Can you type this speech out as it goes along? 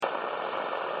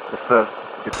The first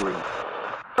degree.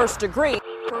 First degree.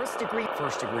 First degree.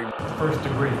 First degree. First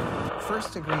degree.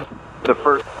 First degree. The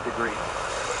first degree. You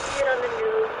see it on the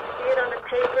news, you see it on the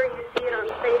paper, you see it on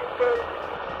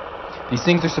Facebook. These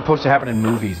things are supposed to happen in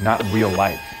movies, not in real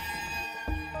life.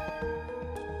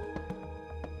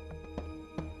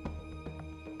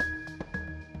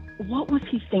 What was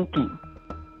he thinking?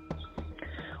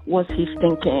 Was he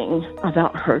thinking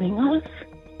about hurting us?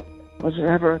 Was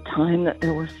there ever a time that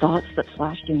there were thoughts that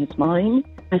flashed in his mind?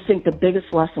 I think the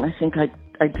biggest lesson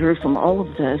I drew from all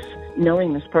of this,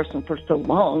 knowing this person for so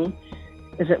long,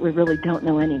 is that we really don't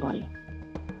know anybody.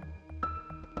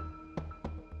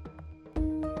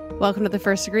 Welcome to The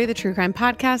First Degree, the true crime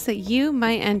podcast that you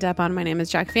might end up on. My name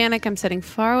is Jack Vanek. I'm sitting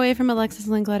far away from Alexis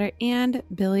Linkletter and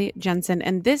Billy Jensen.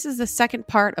 And this is the second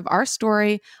part of our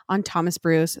story on Thomas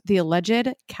Bruce, the alleged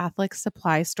Catholic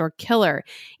supply store killer.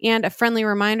 And a friendly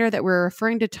reminder that we're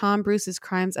referring to Tom Bruce's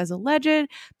crimes as alleged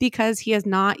because he has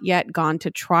not yet gone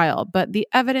to trial. But the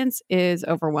evidence is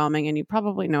overwhelming, and you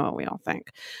probably know what we all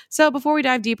think. So before we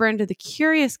dive deeper into the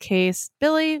curious case,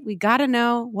 Billy, we got to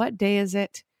know, what day is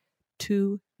it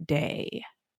today?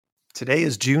 Today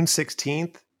is June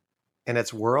 16th, and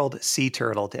it's World Sea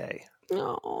Turtle Day.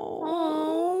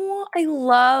 Oh, I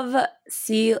love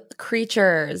sea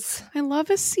creatures. I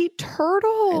love a sea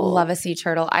turtle. I love a sea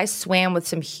turtle. I swam with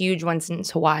some huge ones in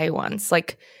Hawaii once,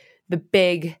 like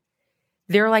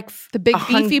they're like the big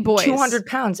beefy boys, 200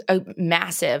 pounds,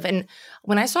 massive. And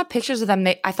when I saw pictures of them,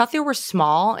 I thought they were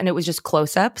small, and it was just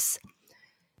close-ups.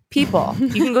 People,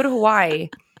 you can go to Hawaii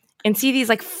and see these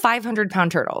like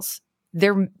 500-pound turtles.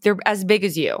 They're as big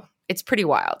as you. It's pretty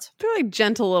wild. They're like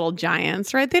gentle little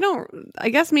giants, right? They don't, I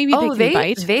guess maybe they can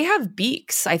bite. They have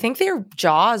beaks. I think their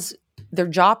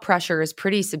jaw pressure is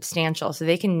pretty substantial, so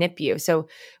they can nip you. So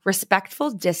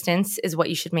respectful distance is what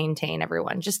you should maintain,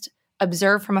 everyone. Just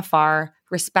observe from afar,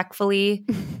 respectfully.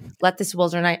 Let this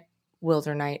wilderness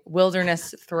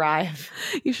thrive.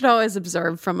 You should always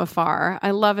observe from afar.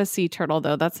 I love a sea turtle,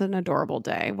 though. That's an adorable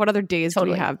day. What other days do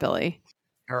we have, Billy?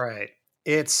 All right.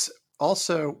 It's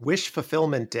also Wish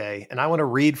Fulfillment Day, and I want to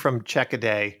read from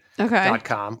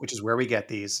checkaday.com, which is where we get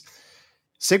these.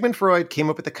 Sigmund Freud came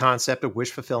up with the concept of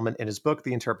wish fulfillment in his book,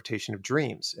 The Interpretation of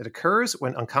Dreams. It occurs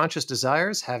when unconscious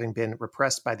desires, having been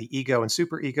repressed by the ego and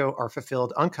superego, are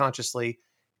fulfilled unconsciously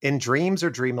in dreams or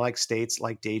dreamlike states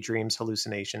like daydreams,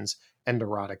 hallucinations, and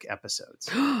neurotic episodes.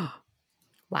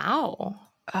 Wow.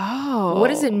 Oh. What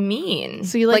does it mean?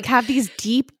 So you like have these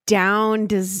deep down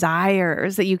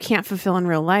desires that you can't fulfill in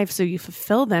real life, so you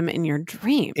fulfill them in your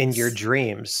dreams. In your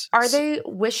dreams. Are they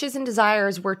wishes and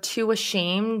desires we're too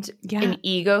ashamed and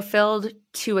ego-filled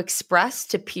to express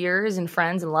to peers and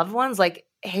friends and loved ones? Like,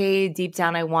 hey, deep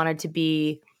down I wanted to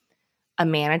be a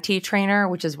manatee trainer,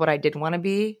 which is what I did want to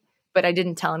be, but I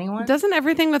didn't tell anyone. Doesn't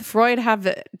everything with Freud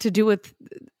have to do with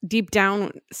deep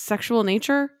down sexual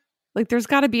nature? Like, there's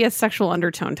got to be a sexual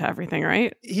undertone to everything,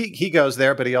 right? He goes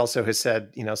there, but he also has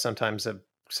said, sometimes a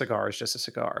cigar is just a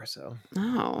cigar. So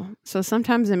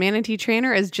sometimes a manatee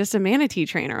trainer is just a manatee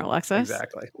trainer, Alexis.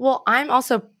 Exactly. Well, I'm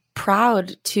also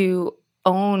proud to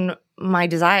own my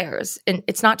desires, and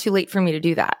it's not too late for me to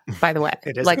do that, by the way.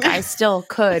 It is. Like, I still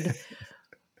could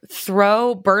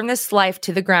burn this life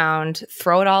to the ground,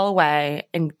 throw it all away,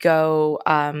 and go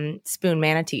spoon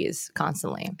manatees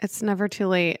constantly. It's never too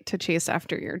late to chase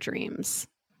after your dreams.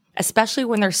 Especially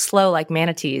when they're slow like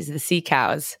manatees, the sea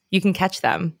cows. You can catch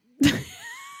them.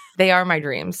 They are my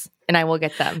dreams, and I will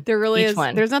get them. There really is.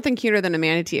 One. There's nothing cuter than a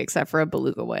manatee except for a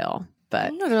beluga whale.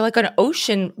 But no, they're like an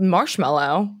ocean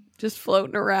marshmallow. Just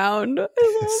floating around.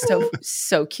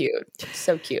 So cute.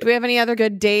 So cute. Do we have any other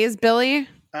good days, Billy?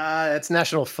 It's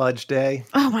National Fudge Day.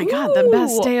 Oh my God, the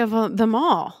best day of them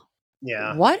all.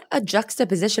 Yeah. What a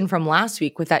juxtaposition from last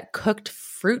week with that cooked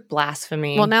fruit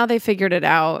blasphemy. Well, now they figured it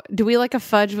out. Do we like a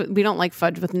fudge? We don't like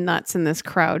fudge with nuts in this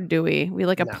crowd, do we? We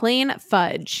like a plain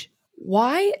fudge.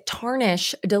 Why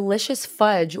tarnish delicious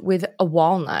fudge with a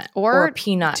walnut or a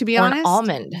peanut, to be or honest, an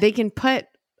almond? They can put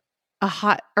a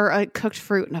hot or a cooked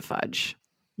fruit in a fudge.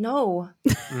 No.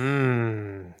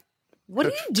 What are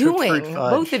you doing,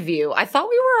 both of you? I thought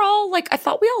we all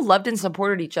loved and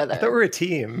supported each other. I thought we were a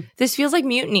team. This feels like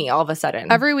mutiny all of a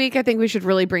sudden. Every week, I think we should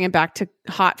really bring it back to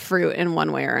hot fruit in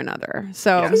one way or another.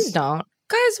 So Please don't.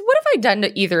 Guys, what have I done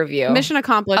to either of you? Mission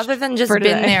accomplished. Other than just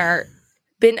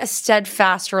been a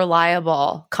steadfast,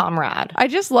 reliable comrade. I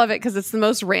just love it because it's the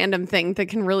most random thing that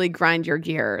can really grind your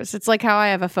gears. It's like how I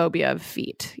have a phobia of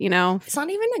feet, It's not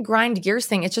even a grind gears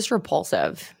thing. It's just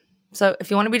repulsive. So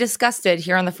if you want to be disgusted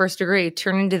here on The First Degree,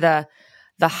 turn into the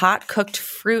hot cooked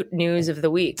fruit news of the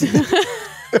week.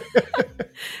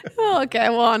 Okay,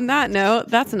 well, on that note,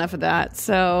 that's enough of that.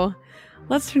 So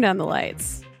let's turn down the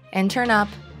lights. And turn up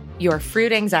your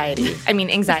fruit anxiety.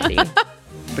 Anxiety.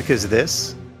 Because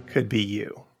this could be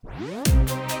you.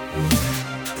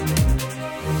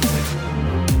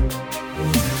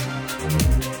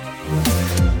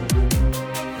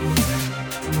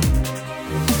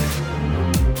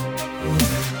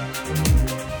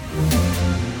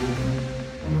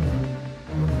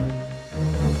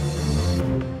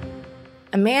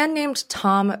 A man named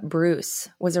Tom Bruce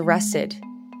was arrested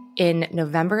in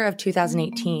November of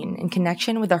 2018 in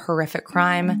connection with a horrific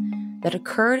crime that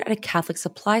occurred at a Catholic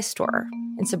supply store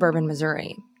in suburban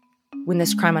Missouri. When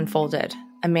this crime unfolded,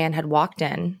 a man had walked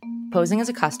in, posing as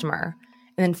a customer,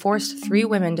 and then forced 3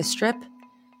 women to strip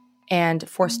and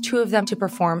forced 2 of them to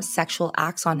perform sexual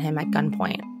acts on him at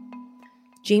gunpoint.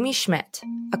 Jamie Schmidt,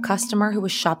 a customer who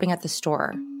was shopping at the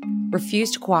store,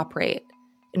 refused to cooperate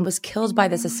and was killed by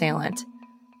this assailant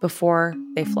before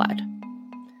they fled.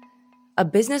 A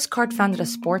business card found at a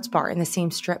sports bar in the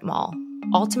same strip mall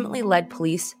ultimately led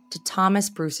police to Thomas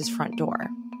Bruce's front door.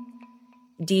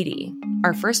 Dee Dee,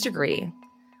 our first degree,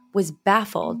 was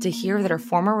baffled to hear that her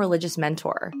former religious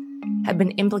mentor had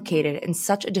been implicated in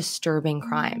such a disturbing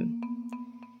crime.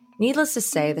 Needless to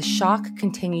say, the shock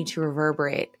continued to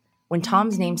reverberate when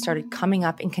Tom's name started coming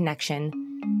up in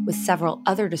connection with several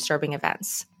other disturbing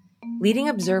events, leading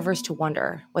observers to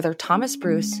wonder whether Thomas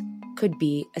Bruce could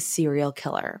be a serial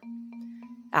killer.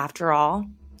 After all,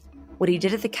 what he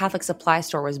did at the Catholic supply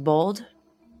store was bold,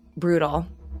 brutal,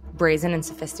 brazen, and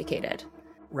sophisticated.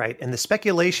 Right, and the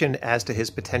speculation as to his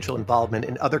potential involvement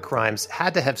in other crimes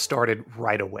had to have started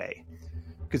right away.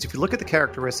 Because if you look at the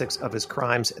characteristics of his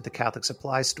crimes at the Catholic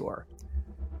supply store,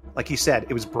 like you said,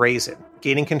 it was brazen,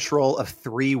 gaining control of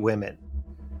 3 women.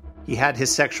 He had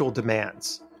his sexual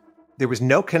demands. There was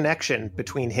no connection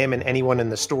between him and anyone in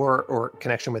the store or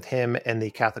connection with him and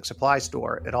the Catholic supply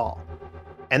store at all.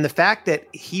 And the fact that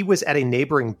he was at a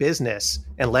neighboring business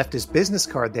and left his business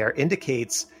card there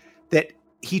indicates that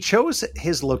he chose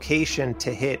his location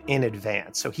to hit in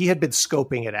advance. So he had been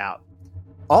scoping it out.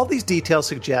 All these details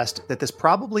suggest that this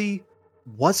probably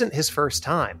wasn't his first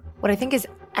time. What I think is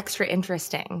extra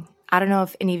interesting, I don't know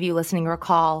if any of you listening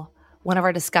recall one of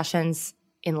our discussions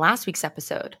in last week's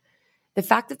episode, the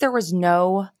fact that there was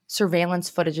no surveillance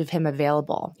footage of him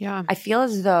available. Yeah. I feel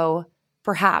as though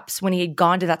perhaps when he had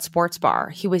gone to that sports bar,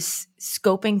 he was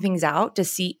scoping things out to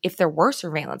see if there were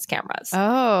surveillance cameras.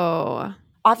 Oh.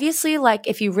 Obviously,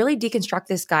 if you really deconstruct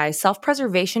this guy,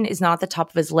 self-preservation is not at the top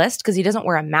of his list because he doesn't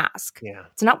wear a mask. Yeah.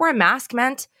 To not wear a mask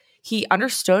meant he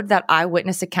understood that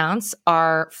eyewitness accounts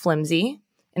are flimsy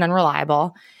and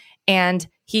unreliable, and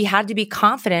he had to be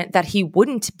confident that he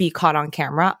wouldn't be caught on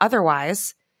camera.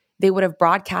 Otherwise, they would have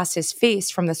broadcast his face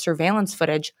from the surveillance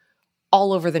footage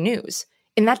all over the news.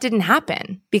 And that didn't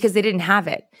happen because they didn't have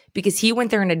it, because he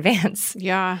went there in advance.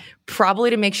 Yeah. Probably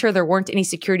to make sure there weren't any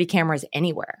security cameras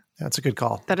anywhere. That's a good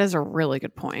call. That is a really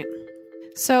good point.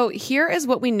 So here is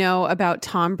what we know about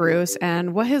Tom Bruce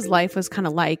and what his life was kind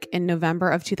of like in November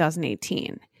of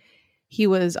 2018. He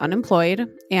was unemployed,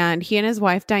 and he and his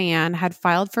wife, Diane, had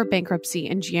filed for bankruptcy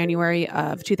in January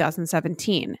of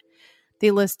 2017.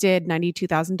 They listed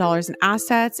 $92,000 in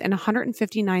assets and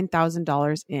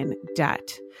 $159,000 in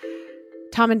debt.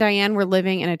 Tom and Diane were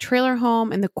living in a trailer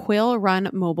home in the Quail Run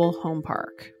Mobile Home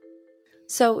Park.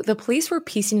 So the police were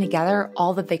piecing together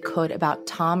all that they could about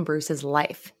Tom Bruce's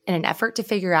life in an effort to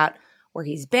figure out where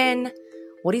he's been,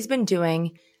 what he's been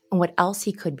doing, and what else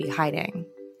he could be hiding.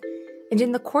 And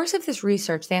in the course of this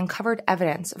research, they uncovered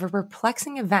evidence of a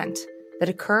perplexing event that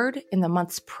occurred in the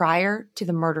months prior to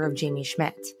the murder of Jamie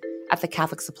Schmidt at the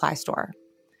Catholic supply store.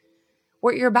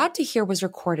 What you're about to hear was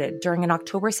recorded during an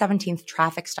October 17th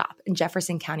traffic stop in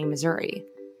Jefferson County, Missouri,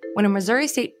 when a Missouri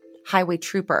State Highway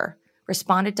trooper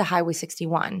responded to Highway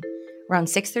 61 around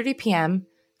 6:30 p.m.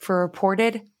 for a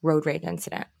reported road rage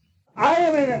incident. I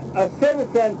am a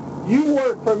citizen. You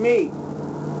work for me.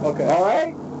 Okay. All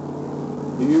right?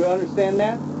 Do you understand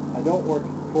that? I don't work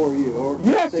for you.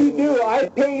 Yes, you do. I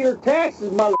pay your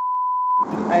taxes, mother.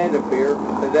 I had a beer,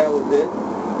 but that was it.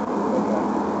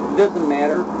 Okay. It doesn't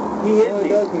matter. He hit me. It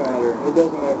does matter. It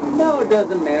doesn't matter. No, it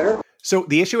doesn't matter. So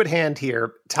the issue at hand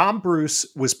here, Tom Bruce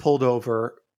was pulled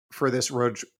over for this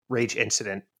road rage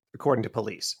incident, according to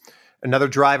police. Another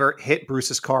driver hit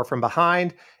Bruce's car from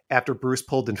behind after Bruce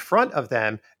pulled in front of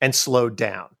them and slowed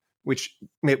down, which,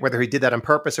 whether he did that on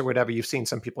purpose or whatever, you've seen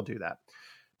some people do that.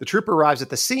 The trooper arrives at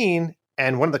the scene,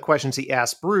 and one of the questions he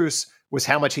asked Bruce was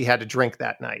how much he had to drink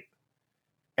that night.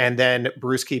 And then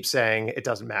Bruce keeps saying, it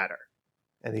doesn't matter.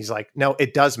 And he's like, no,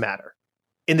 it does matter.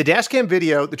 In the dash cam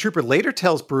video, the trooper later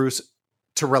tells Bruce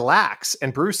to relax.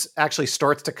 And Bruce actually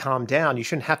starts to calm down. You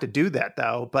shouldn't have to do that,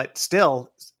 though. But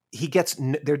still, he gets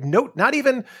he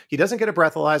doesn't get a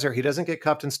breathalyzer. He doesn't get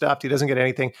cuffed and stuffed. He doesn't get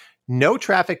anything. No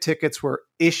traffic tickets were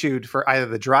issued for either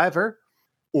the driver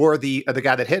or the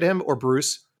guy that hit him or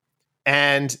Bruce.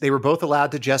 And they were both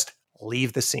allowed to just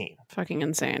leave the scene. Fucking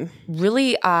insane.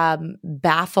 Really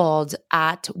baffled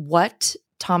at what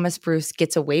Thomas Bruce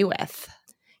gets away with.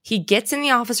 He gets in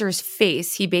the officer's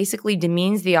face. He basically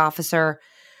demeans the officer.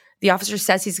 The officer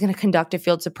says he's going to conduct a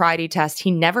field sobriety test.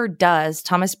 He never does.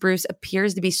 Thomas Bruce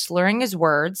appears to be slurring his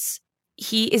words.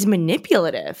 He is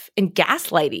manipulative and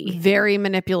gaslighty. Very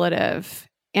manipulative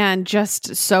and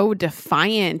just so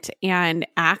defiant and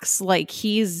acts like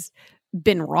he's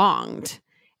been wronged.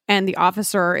 And the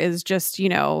officer is just,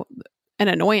 an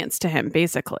annoyance to him,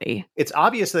 basically. It's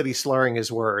obvious that he's slurring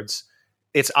his words.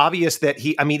 It's obvious that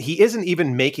he isn't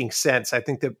even making sense. I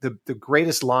think the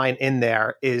greatest line in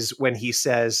there is when he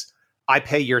says, "I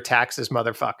pay your taxes,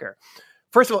 motherfucker."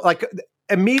 First of all,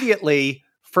 immediately,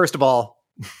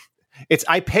 it's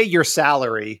 "I pay your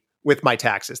salary with my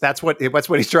taxes." That's what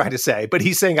he's trying to say. But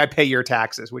he's saying, "I pay your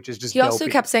taxes," which is just He also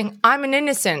kept saying, "I'm an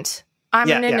innocent. I'm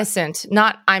innocent,"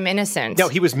 not "I'm innocent." No,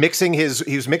 he was mixing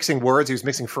words, he was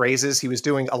mixing phrases, he was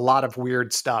doing a lot of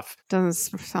weird stuff. Doesn't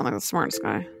sound like the smartest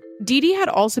guy. Dee Dee had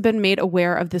also been made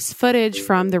aware of this footage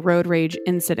from the road rage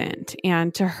incident,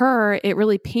 and to her, it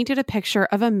really painted a picture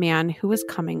of a man who was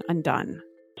coming undone.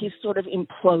 He's sort of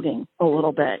imploding a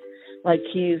little bit, like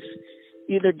he's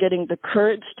either getting the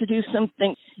courage to do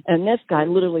something, and this guy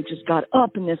literally just got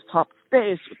up in this cop's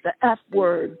face with the F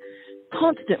word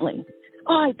constantly.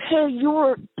 "I pay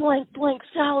your blank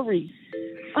salary."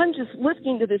 I'm just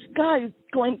listening to this guy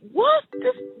going, "What?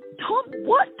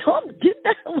 Tom did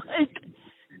that?"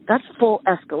 That's full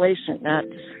escalation.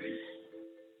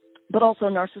 But also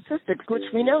narcissistic, which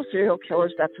we know serial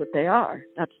killers, that's what they are.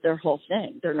 That's their whole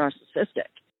thing. They're narcissistic.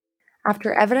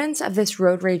 After evidence of this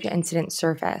road rage incident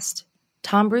surfaced,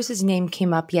 Tom Bruce's name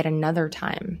came up yet another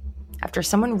time after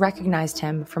someone recognized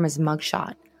him from his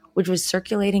mugshot, which was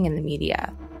circulating in the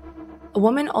media. A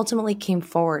woman ultimately came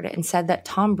forward and said that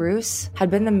Tom Bruce had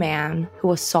been the man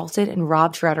who assaulted and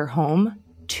robbed her at her home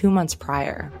 2 months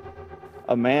prior.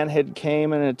 A man had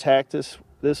came and attacked this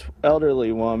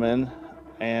elderly woman,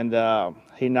 and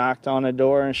he knocked on the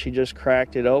door and she just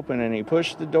cracked it open, and he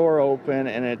pushed the door open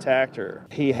and attacked her.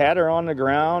 He had her on the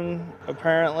ground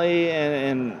apparently,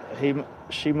 and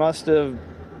she must have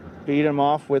beat him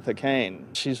off with a cane.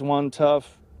 She's one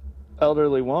tough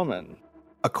elderly woman.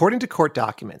 According to court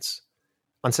documents,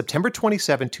 on September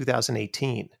 27,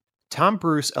 2018, Tom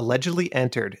Bruce allegedly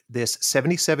entered this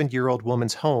 77-year-old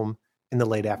woman's home in the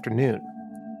late afternoon,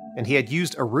 and he had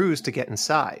used a ruse to get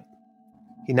inside.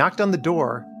 He knocked on the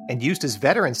door and used his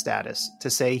veteran status to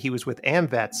say he was with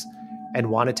AmVets and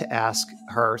wanted to ask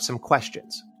her some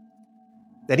questions.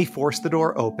 Then he forced the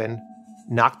door open,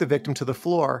 knocked the victim to the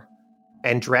floor,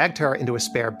 and dragged her into a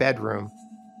spare bedroom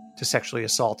to sexually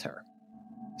assault her.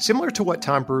 Similar to what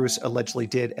Tom Bruce allegedly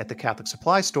did at the Catholic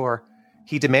supply store,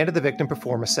 he demanded the victim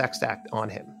perform a sex act on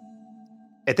him.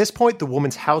 At this point, the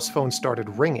woman's house phone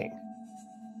started ringing,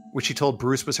 which she told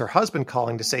Bruce was her husband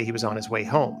calling to say he was on his way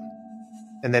home.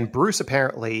 And then Bruce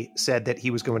apparently said that he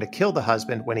was going to kill the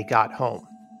husband when he got home.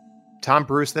 Tom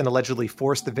Bruce then allegedly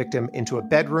forced the victim into a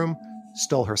bedroom,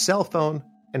 stole her cell phone,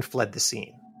 and fled the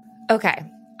scene. Okay,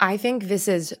 I think this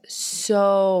is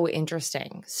so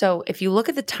interesting. So if you look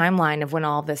at the timeline of when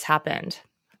all of this happened,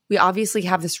 we obviously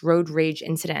have this road rage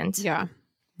incident. Yeah.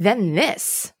 Then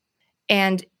this.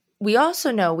 And we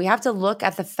also know we have to look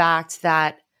at the fact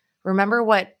that, remember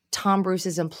what Tom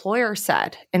Bruce's employer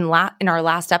said in our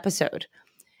last episode,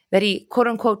 that he, quote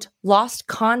unquote, lost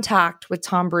contact with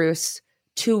Tom Bruce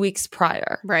 2 weeks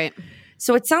prior. Right.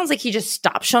 So it sounds like he just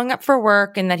stopped showing up for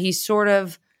work and that he's sort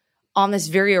of on this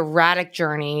very erratic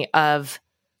journey of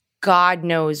God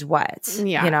knows what.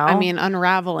 Yeah. You know? I mean,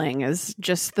 unraveling is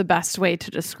just the best way to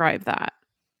describe that.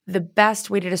 The best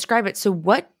way to describe it. So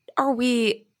what are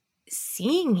we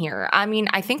seeing here? I mean,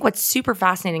 I think what's super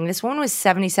fascinating, this woman was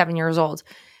 77 years old.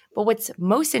 But what's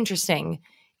most interesting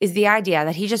is the idea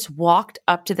that he just walked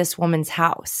up to this woman's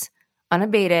house,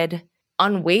 unabated,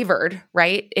 unwavered,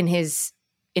 right, in his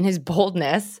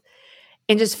boldness,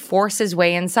 and just forced his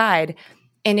way inside.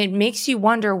 And it makes you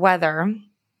wonder whether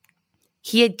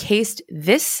he had cased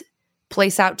this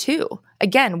place out too.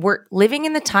 Again, we're living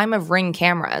in the time of Ring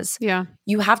cameras. Yeah.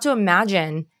 You have to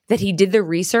imagine that he did the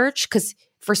research because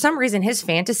for some reason his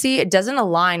fantasy, it doesn't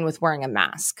align with wearing a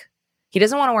mask. He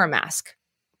doesn't want to wear a mask.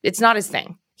 It's not his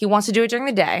thing. He wants to do it during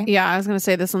the day. Yeah, I was going to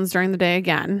say this one's during the day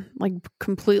again, like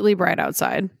completely bright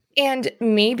outside. And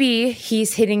maybe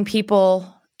he's hitting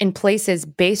people in places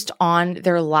based on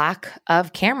their lack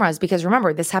of cameras. Because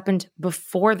remember, this happened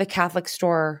before the Catholic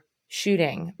store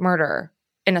shooting, murder,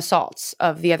 and assaults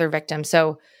of the other victims.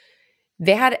 So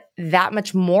they had that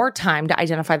much more time to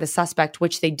identify the suspect,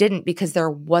 which they didn't because there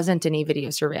wasn't any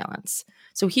video surveillance.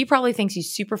 So he probably thinks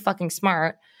he's super fucking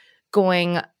smart,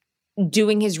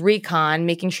 doing his recon,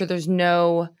 making sure there's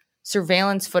no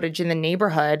surveillance footage in the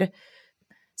neighborhood.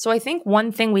 So I think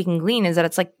one thing we can glean is that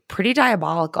it's like pretty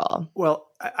diabolical. Well,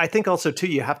 I think also too,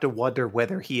 you have to wonder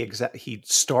whether he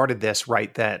started this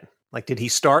right then. Like, did he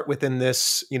start within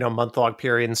this, month-long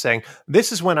period and saying,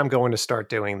 this is when I'm going to start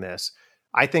doing this?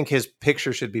 I think his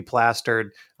picture should be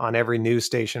plastered on every news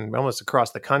station almost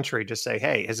across the country. Just say,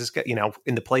 hey, is this guy,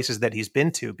 in the places that he's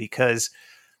been to, because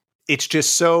it's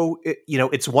just so,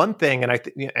 it's one thing. And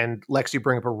and Lex, you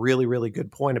bring up a really, really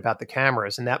good point about the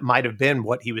cameras. And that might've been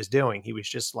what he was doing. He was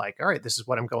just like, all right, this is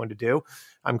what I'm going to do.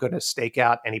 I'm going to stake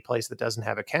out any place that doesn't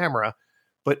have a camera.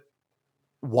 But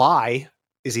why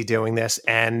is he doing this?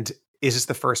 And is this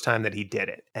the first time that he did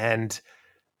it? And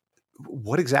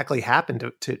what exactly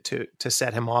happened to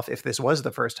set him off if this was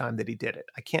the first time that he did it?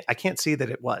 I can't see that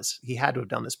it was. He had to have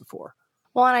done this before.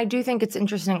 Well, and I do think it's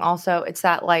interesting also, it's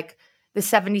that like the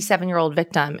 77-year-old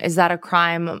victim, is that a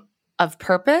crime of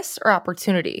purpose or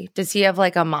opportunity? Does he have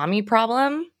like a mommy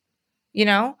problem,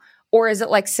 Or is it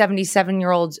like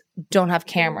 77-year-olds don't have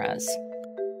cameras?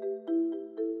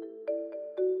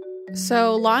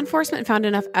 So law enforcement found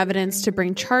enough evidence to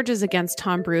bring charges against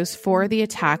Tom Bruce for the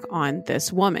attack on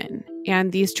this woman.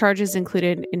 And these charges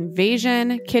included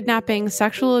invasion, kidnapping,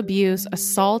 sexual abuse,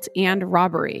 assault, and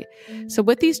robbery. So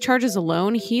with these charges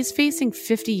alone, he's facing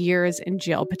 50 years in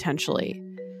jail potentially.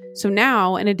 So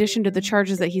now, in addition to the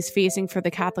charges that he's facing for the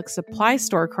Catholic supply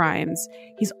store crimes,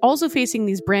 he's also facing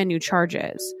these brand new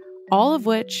charges, all of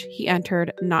which he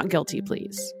entered not guilty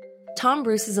pleas. Tom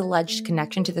Bruce's alleged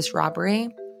connection to this robbery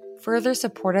further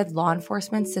supported law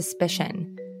enforcement's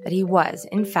suspicion that he was,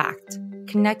 in fact,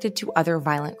 connected to other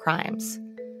violent crimes,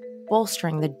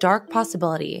 bolstering the dark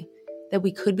possibility that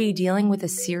we could be dealing with a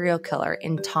serial killer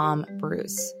in Tom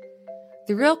Bruce.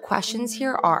 The real questions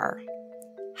here are,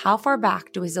 how far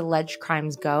back do his alleged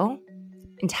crimes go,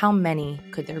 and how many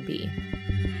could there be?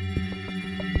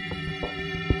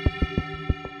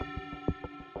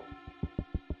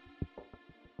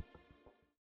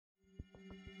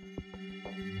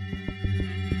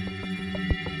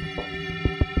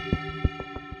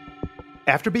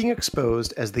 After being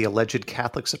exposed as the alleged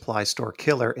Catholic supply store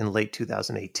killer in late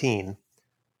 2018,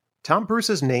 Tom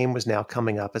Bruce's name was now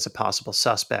coming up as a possible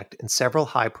suspect in several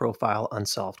high-profile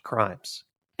unsolved crimes.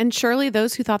 And surely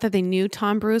those who thought that they knew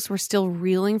Tom Bruce were still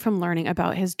reeling from learning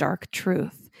about his dark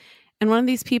truth. And one of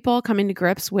these people coming to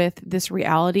grips with this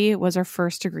reality was our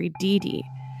first-degree Dee Dee.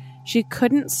 She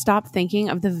couldn't stop thinking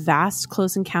of the vast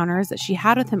close encounters that she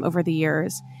had with him over the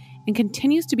years, and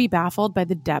continues to be baffled by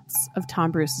the depths of Tom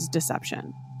Bruce's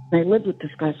deception. I lived with this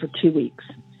guy for 2 weeks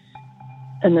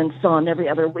and then saw him every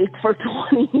other week for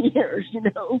 20 years,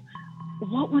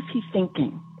 What was he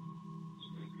thinking?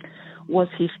 Was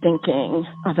he thinking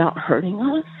about hurting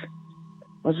us?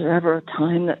 Was there ever a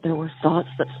time that there were thoughts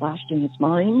that flashed in his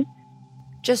mind?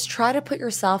 Just try to put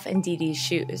yourself in Dee Dee's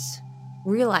shoes,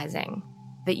 realizing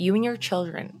that you and your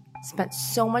children spent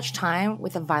so much time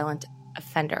with a violent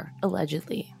offender,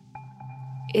 allegedly.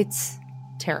 It's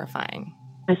terrifying.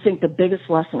 I think the biggest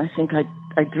lesson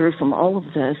I drew from all of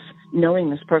this, knowing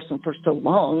this person for so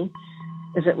long,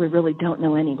 is that we really don't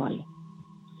know anybody.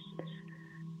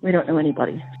 We don't know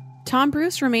anybody. Tom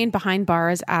Bruce remained behind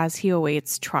bars as he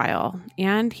awaits trial,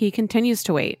 and he continues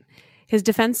to wait. His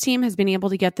defense team has been able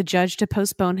to get the judge to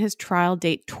postpone his trial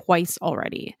date twice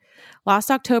already.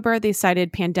 Last October, they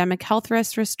cited pandemic health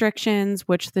risk restrictions,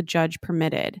 which the judge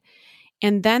permitted.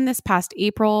 And then this past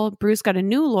April, Bruce got a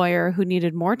new lawyer who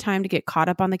needed more time to get caught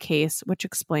up on the case, which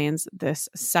explains this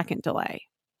second delay.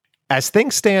 As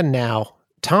things stand now,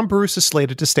 Tom Bruce is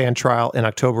slated to stand trial in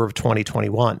October of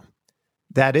 2021.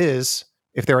 That is,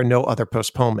 if there are no other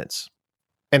postponements.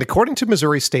 And according to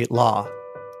Missouri state law,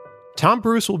 Tom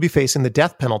Bruce will be facing the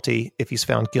death penalty if he's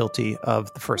found guilty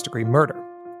of the first-degree murder.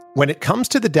 When it comes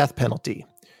to the death penalty,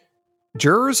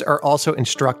 jurors are also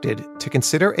instructed to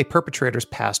consider a perpetrator's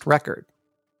past record,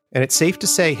 and it's safe to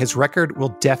say his record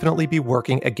will definitely be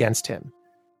working against him,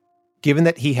 given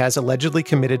that he has allegedly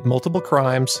committed multiple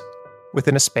crimes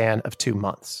within a span of 2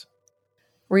 months.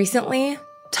 Recently,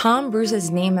 Tom Bruce's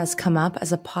name has come up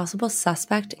as a possible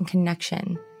suspect in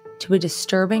connection to a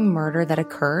disturbing murder that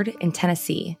occurred in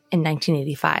Tennessee in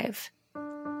 1985.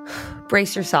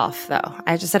 Brace yourself, though.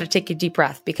 I just had to take a deep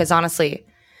breath because honestly,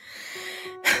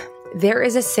 there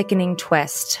is a sickening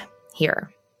twist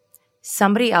here.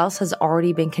 Somebody else has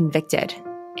already been convicted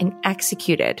and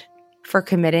executed for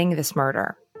committing this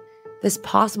murder. This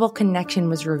possible connection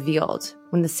was revealed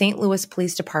when the St. Louis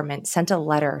Police Department sent a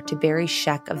letter to Barry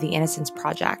Scheck of the Innocence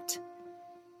Project,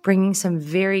 bringing some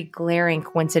very glaring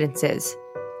coincidences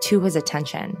to his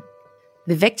attention.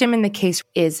 The victim in the case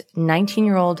is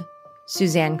 19-year-old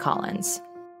Suzanne Collins.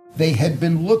 They had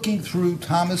been looking through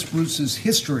Thomas Bruce's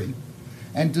history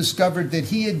and discovered that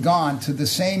he had gone to the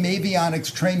same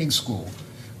avionics training school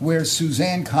where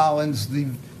Suzanne Collins, the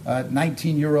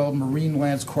 19-year-old Marine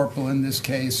Lance Corporal in this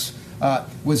case,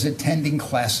 was attending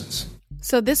classes.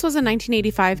 So this was a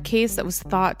 1985 case that was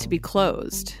thought to be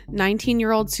closed.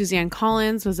 19-year-old Suzanne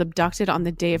Collins was abducted on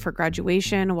the day of her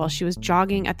graduation while she was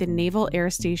jogging at the Naval Air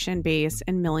Station base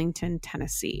in Millington,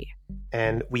 Tennessee.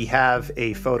 And we have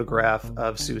a photograph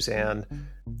of Suzanne,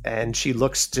 and she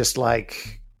looks just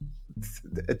like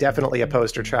definitely a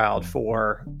poster child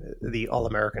for the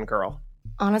all-American girl.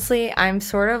 Honestly, I'm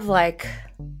sort of like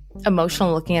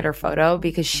emotional looking at her photo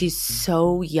because she's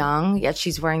so young, yet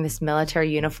she's wearing this military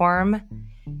uniform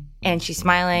and she's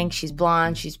smiling, she's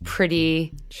blonde, she's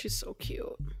pretty. She's so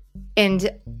cute. And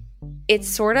it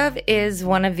sort of is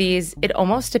one of these, it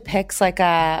almost depicts like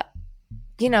a,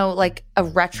 you know, like a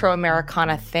retro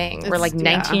Americana thing where like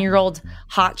 19-year-old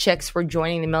hot chicks were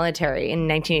joining the military in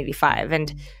 1985.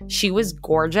 And she was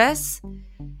gorgeous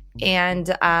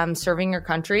and serving her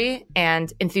country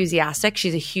and enthusiastic.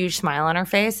 She's a huge smile on her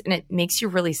face and it makes you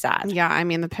really sad. Yeah, I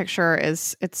mean, the picture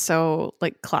it's so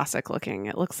like classic looking.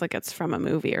 It looks like it's from a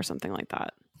movie or something like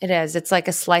that. It is. It's like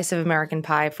a slice of American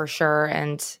pie for sure.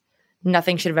 And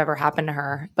nothing should have ever happened to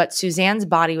her. But Suzanne's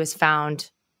body was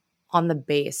found on the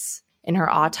base. And her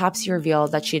autopsy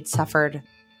revealed that she had suffered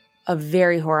a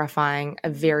very horrifying,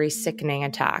 a very sickening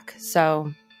attack.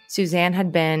 So Suzanne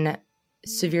had been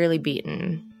severely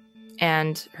beaten,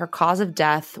 and her cause of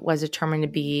death was determined to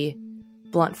be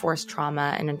blunt force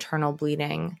trauma and internal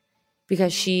bleeding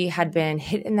because she had been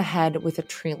hit in the head with a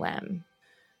tree limb.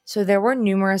 So there were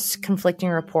numerous conflicting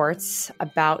reports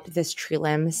about this tree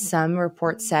limb. Some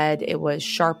reports said it was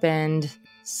sharpened.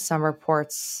 Some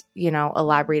reports,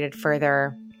 elaborated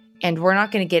further. And we're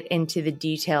not going to get into the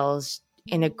details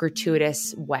in a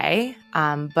gratuitous way,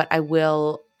 but I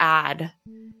will add,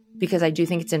 because I do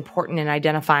think it's important in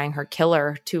identifying her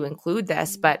killer to include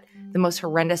this, but the most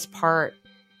horrendous part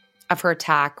of her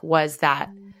attack was that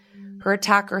her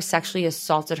attacker sexually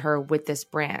assaulted her with this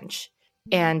branch.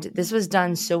 And this was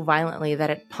done so violently that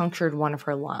it punctured one of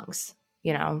her lungs.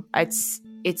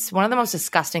 It's one of the most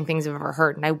disgusting things I've ever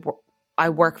heard. And I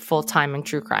work full-time in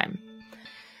true crime.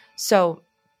 So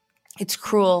it's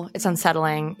cruel, it's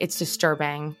unsettling, it's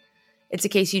disturbing. It's a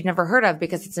case you'd never heard of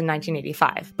because it's in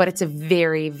 1985, but it's a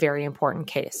very, very important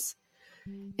case.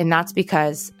 And that's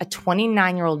because a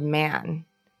 29-year-old man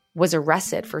was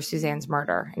arrested for Suzanne's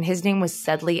murder, and his name was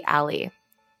Sedley Ali.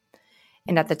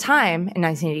 And at the time, in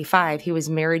 1985, he was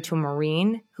married to a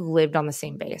Marine who lived on the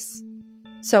same base.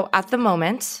 So at the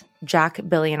moment, Jack,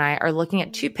 Billy, and I are looking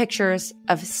at two pictures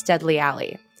of Sedley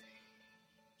Ali.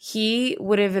 He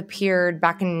would have appeared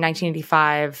back in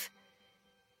 1985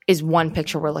 is one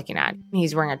picture we're looking at.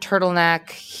 He's wearing a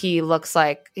turtleneck. He looks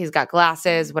like he's got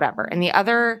glasses, whatever. And the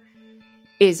other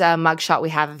is a mugshot we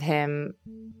have of him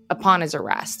upon his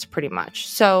arrest, pretty much.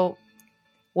 So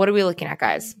what are we looking at,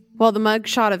 guys? Well, the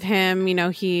mugshot of him,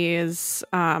 he is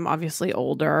obviously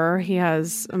older. He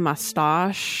has a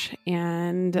mustache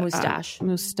and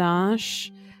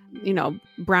mustache,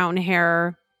 brown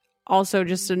hair. Also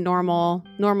just a normal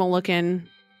looking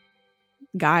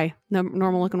guy,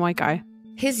 normal looking white guy.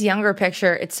 His younger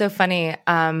picture, it's so funny.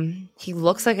 He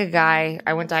looks like a guy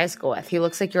I went to high school with. He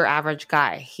looks like your average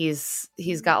guy. He's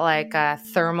got like a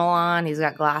thermal on. He's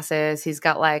got glasses. He's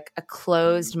got like a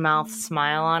closed mouth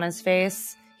smile on his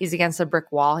face. He's against a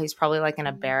brick wall. He's probably like in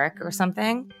a barrack or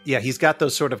something. Yeah, he's got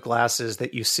those sort of glasses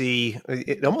that you see.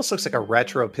 It almost looks like a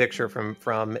retro picture from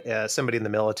somebody in the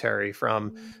military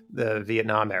from the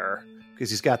Vietnam era, because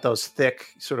he's got those thick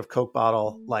sort of Coke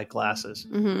bottle-like glasses.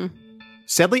 Mm-hmm.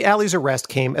 Sedley Ali's arrest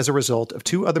came as a result of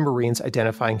two other Marines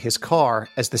identifying his car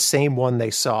as the same one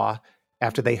they saw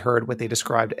after they heard what they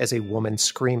described as a woman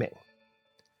screaming.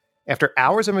 After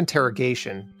hours of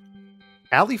interrogation,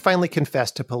 Ali finally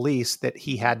confessed to police that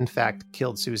he had in fact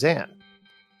killed Suzanne.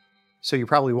 So you're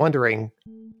probably wondering,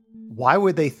 why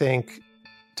would they think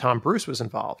Tom Bruce was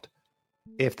involved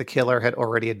if the killer had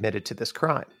already admitted to this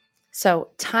crime?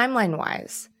 So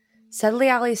timeline-wise, Sedley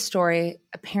Ali's story,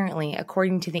 apparently,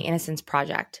 according to the Innocence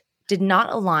Project, did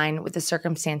not align with the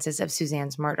circumstances of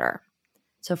Suzanne's murder.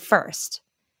 So first,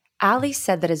 Ali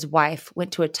said that his wife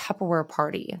went to a Tupperware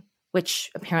party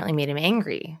which apparently made him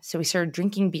angry. So he started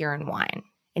drinking beer and wine,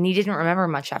 and he didn't remember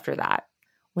much after that.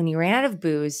 When he ran out of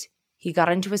booze, he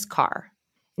got into his car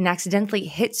and accidentally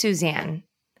hit Suzanne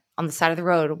on the side of the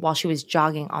road while she was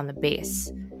jogging on the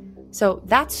base. So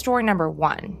that's story number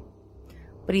 1.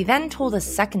 But he then told a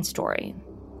second story.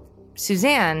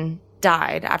 Suzanne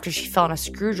died after she fell on a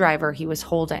screwdriver he was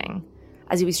holding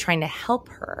as he was trying to help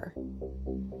her.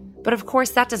 But of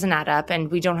course, that doesn't add up,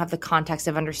 and we don't have the context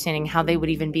of understanding how they would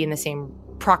even be in the same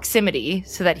proximity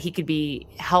so that he could be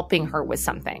helping her with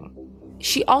something.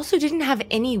 She also didn't have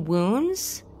any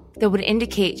wounds that would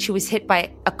indicate she was hit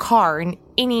by a car in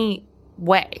any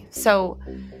way. So,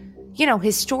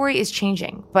 his story is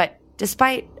changing. But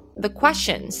despite the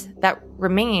questions that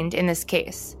remained in this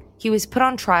case, he was put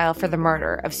on trial for the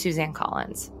murder of Suzanne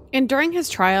Collins. And during his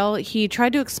trial, he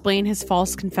tried to explain his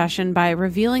false confession by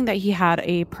revealing that he had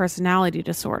a personality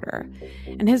disorder.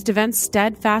 And his defense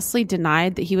steadfastly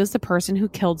denied that he was the person who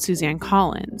killed Suzanne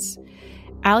Collins.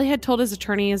 Ali had told his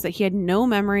attorneys that he had no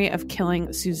memory of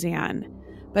killing Suzanne.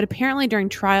 But apparently during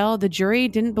trial, the jury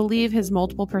didn't believe his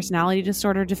multiple personality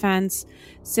disorder defense,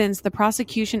 since the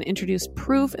prosecution introduced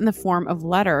proof in the form of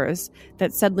letters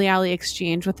that Sedley Ali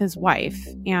exchanged with his wife.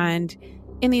 And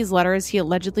in these letters, he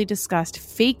allegedly discussed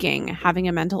faking having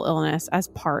a mental illness as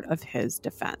part of his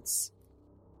defense.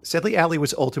 Sedley Ali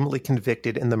was ultimately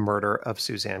convicted in the murder of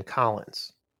Suzanne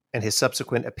Collins, and his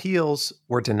subsequent appeals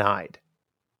were denied.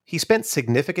 He spent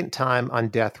significant time on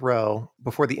death row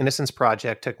before the Innocence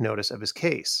Project took notice of his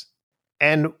case.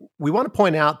 And we want to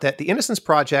point out that the Innocence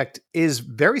Project is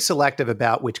very selective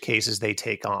about which cases they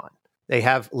take on. They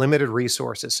have limited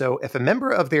resources. So if a member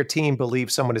of their team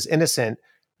believes someone is innocent,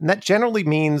 that generally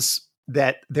means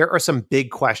that there are some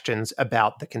big questions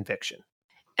about the conviction.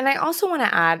 And I also want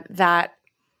to add that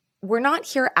we're not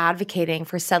here advocating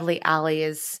for Sedley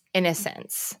Ali's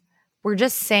innocence. We're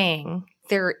just saying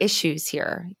there are issues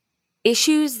here,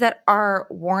 issues that are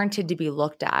warranted to be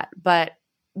looked at. But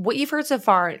what you've heard so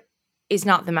far is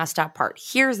not the messed up part.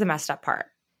 Here's the messed up part.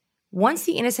 Once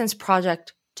the Innocence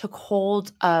Project took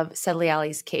hold of Sedley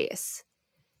Ali's case,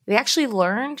 they actually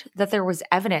learned that there was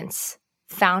evidence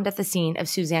found at the scene of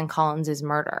Suzanne Collins'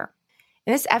 murder.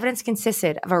 And this evidence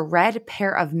consisted of a red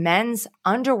pair of men's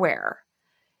underwear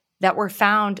that were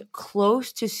found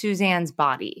close to Suzanne's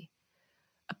body.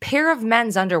 A pair of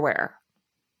men's underwear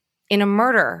in a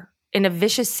murder, in a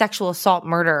vicious sexual assault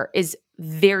murder, is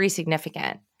very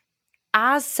significant.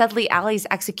 As Sedley Ali's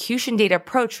execution date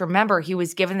approached, remember, he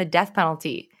was given the death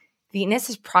penalty. The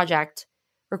Innocence Project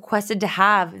requested to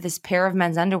have this pair of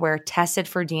men's underwear tested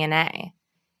for DNA.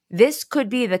 This could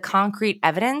be the concrete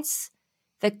evidence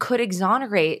that could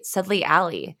exonerate Sedley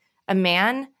Ali, a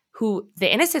man who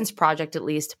the Innocence Project, at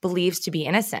least, believes to be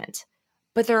innocent.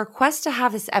 But the request to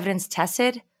have this evidence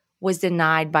tested was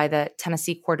denied by the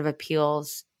Tennessee Court of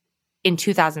Appeals in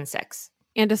 2006.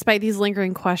 And despite these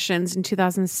lingering questions, in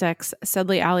 2006,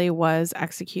 Sedley Ali was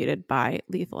executed by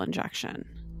lethal injection.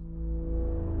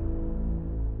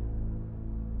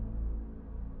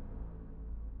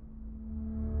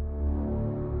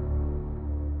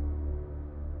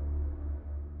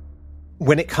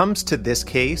 When it comes to this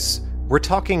case, we're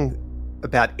talking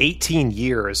about 18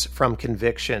 years from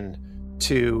conviction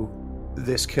to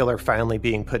this killer finally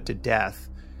being put to death.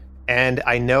 And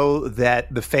I know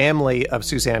that the family of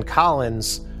Suzanne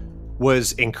Collins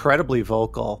was incredibly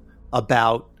vocal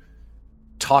about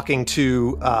talking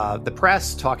to the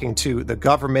press, talking to the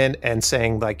government, and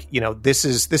saying, like, this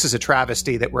is a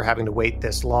travesty that we're having to wait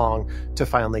this long to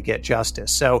finally get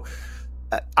justice. So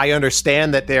I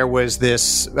understand that there was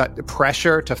this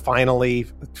pressure to finally,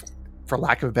 for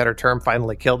lack of a better term,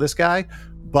 finally kill this guy.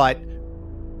 But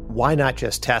why not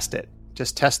just test it?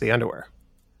 Just test the underwear.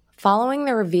 Following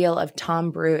the reveal of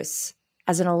Tom Bruce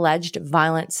as an alleged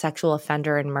violent sexual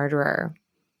offender and murderer,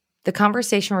 the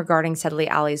conversation regarding Sedley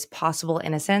Ali's possible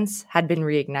innocence had been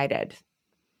reignited.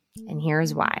 And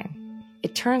here's why.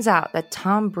 It turns out that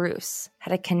Tom Bruce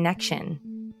had a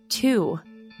connection to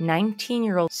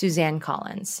 19-year-old Suzanne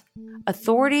Collins.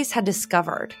 Authorities had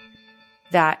discovered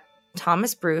that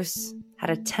Thomas Bruce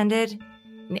had attended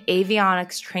an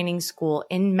avionics training school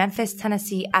in Memphis,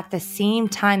 Tennessee at the same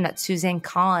time that Suzanne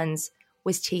Collins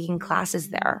was taking classes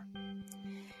there.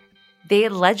 They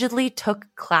allegedly took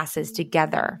classes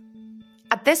together.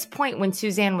 At this point, when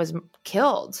Suzanne was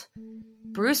killed,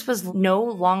 Bruce was no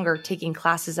longer taking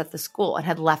classes at the school and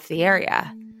had left the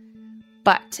area.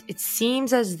 But it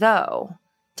seems as though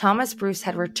Thomas Bruce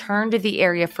had returned to the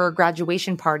area for a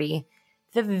graduation party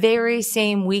the very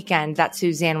same weekend that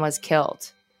Suzanne was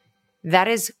killed. That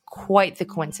is quite the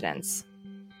coincidence.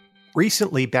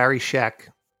 Recently, Barry Scheck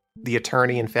the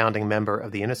attorney and founding member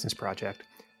of the Innocence Project,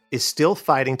 is still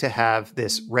fighting to have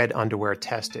this red underwear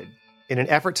tested in an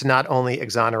effort to not only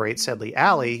exonerate Sedley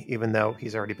Alley, even though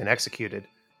he's already been executed,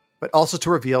 but also to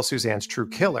reveal Suzanne's true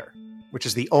killer, which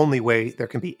is the only way there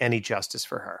can be any justice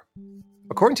for her.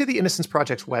 According to the Innocence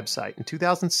Project's website, in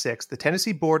 2006, the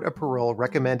Tennessee Board of Parole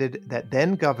recommended that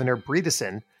then-Governor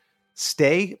Bredesen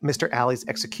stay Mr. Alley's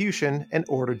execution and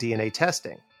order DNA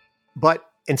testing. But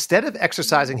instead of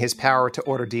exercising his power to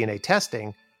order DNA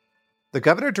testing, the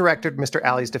governor directed Mr.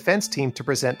 Alley's defense team to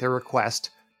present their request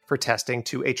for testing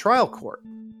to a trial court.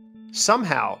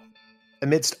 Somehow,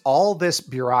 amidst all this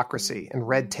bureaucracy and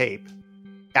red tape,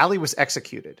 Alley was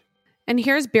executed. And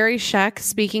here's Barry Scheck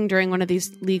speaking during one of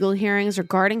these legal hearings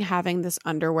regarding having this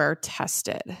underwear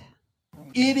tested.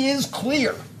 It is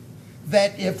clear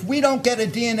that if we don't get a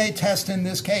DNA test in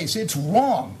this case, it's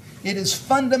wrong. It is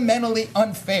fundamentally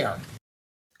unfair.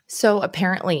 So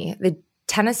apparently, the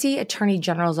Tennessee Attorney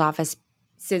General's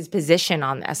office's position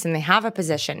on this, and they have a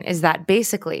position, is that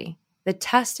basically the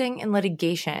testing and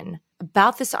litigation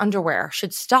about this underwear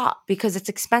should stop because it's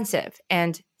expensive.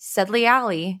 And Sedley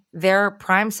Alley, their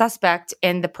prime suspect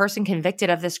and the person convicted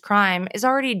of this crime, is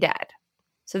already dead.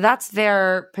 So that's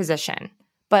their position.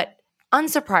 But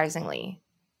unsurprisingly,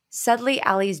 Sedley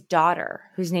Alley's daughter,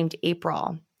 who's named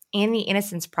April, and the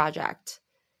Innocence Project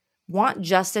want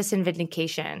justice and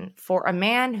vindication for a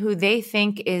man who they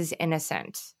think is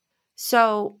innocent.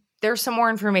 So there's some more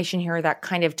information here that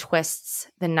kind of twists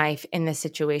the knife in this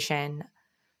situation.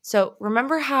 So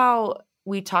remember how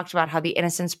we talked about how the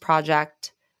Innocence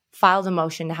Project filed a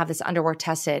motion to have this underwear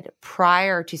tested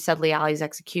prior to Sedley Alley's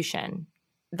execution?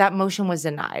 That motion was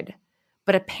denied.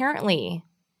 But apparently,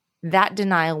 that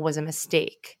denial was a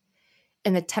mistake.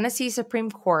 And the Tennessee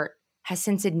Supreme Court has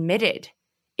since admitted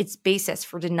its basis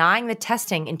for denying the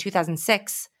testing in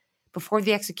 2006 before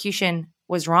the execution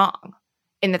was wrong,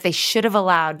 and that they should have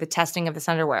allowed the testing of this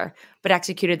underwear, but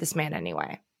executed this man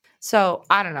anyway. So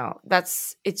I don't know.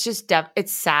 It's just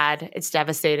it's sad. It's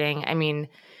devastating. I mean,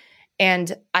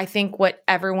 and I think what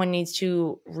everyone needs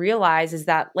to realize is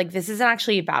that, like, this isn't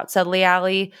actually about Sedley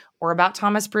Alley or about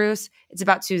Thomas Bruce. It's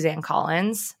about Suzanne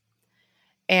Collins.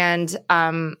 And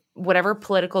whatever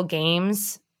political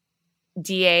games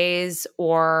DAs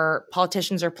or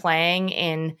politicians are playing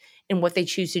in what they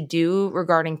choose to do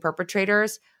regarding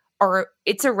perpetrators,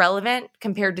 it's irrelevant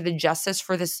compared to the justice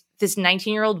for this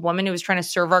 19-year-old woman who was trying to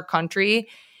serve our country.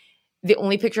 The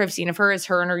only picture I've seen of her is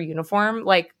her in her uniform.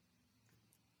 Like,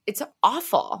 it's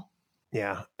awful.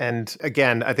 Yeah. And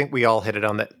again, I think we all hit it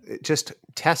on that. Just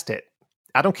test it.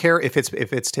 I don't care if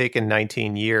it's taken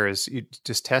 19 years. You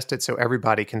just test it so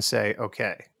everybody can say,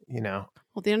 okay, you know.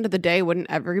 Well, at the end of the day, wouldn't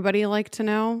everybody like to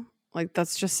know? Like,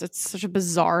 it's such a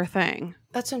bizarre thing.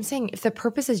 That's what I'm saying. If the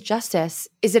purpose is justice,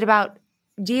 is it about,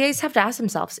 DAs have to ask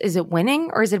themselves, is it winning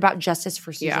or is it about justice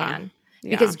for Suzanne? Yeah.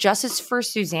 Because justice for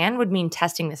Suzanne would mean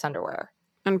testing this underwear.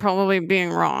 And probably being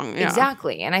wrong. Yeah.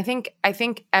 Exactly. And I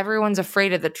think everyone's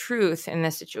afraid of the truth in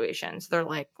this situation. So they're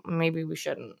like, maybe we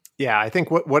shouldn't. Yeah, I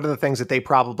think what are the things that they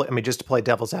probably, I mean, just to play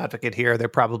devil's advocate here, they're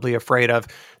probably afraid of.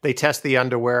 They test the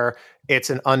underwear.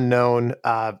 It's an unknown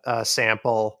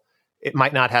sample. It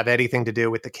might not have anything to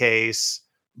do with the case,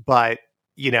 but,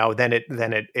 you know, then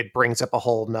it brings up a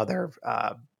whole nother,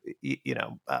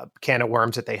 can of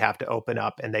worms that they have to open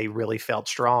up. And they really felt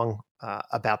strong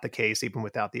about the case, even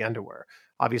without the underwear.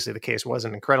 Obviously, the case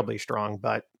wasn't incredibly strong,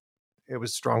 but it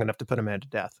was strong enough to put a man to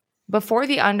death. Before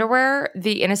the underwear,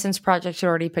 the Innocence Project had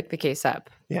already picked the case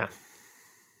up. Yeah.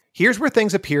 Here's where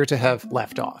things appear to have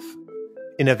left off.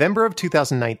 In November of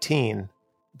 2019,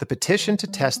 the petition to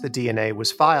test the DNA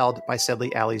was filed by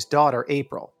Sedley Alley's daughter,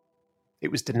 April.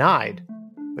 It was denied,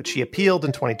 but she appealed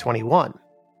in 2021.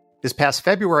 This past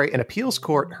February, an appeals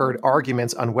court heard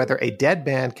arguments on whether a dead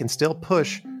man can still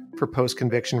push for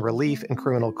post-conviction relief in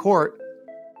criminal court,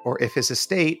 or if his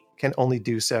estate can only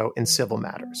do so in civil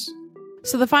matters.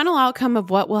 So the final outcome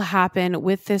of what will happen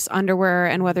with this underwear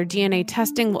and whether DNA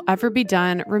testing will ever be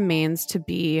done remains to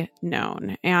be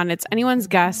known. And it's anyone's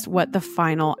guess what the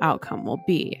final outcome will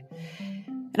be.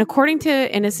 And according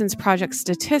to Innocence Project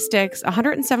statistics,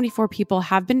 174 people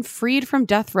have been freed from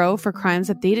death row for crimes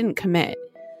that they didn't commit,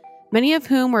 many of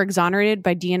whom were exonerated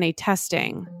by DNA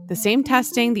testing, the same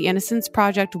testing the Innocence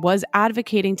Project was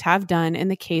advocating to have done in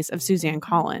the case of Suzanne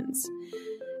Collins.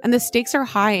 And the stakes are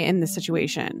high in this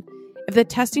situation. If the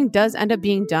testing does end up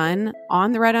being done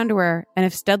on the red underwear, and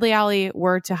if Sedley Alley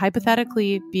were to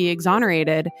hypothetically be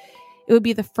exonerated, it would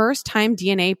be the first time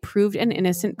DNA proved an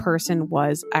innocent person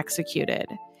was executed.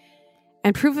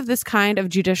 And proof of this kind of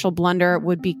judicial blunder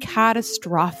would be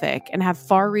catastrophic and have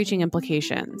far-reaching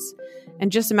implications.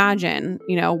 And just imagine,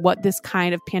 what this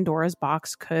kind of Pandora's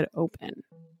box could open.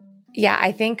 Yeah,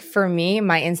 I think for me,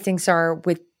 my instincts are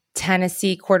with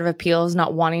Tennessee Court of Appeals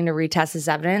not wanting to retest this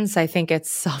evidence. I think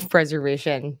it's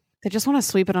self-preservation. They just want to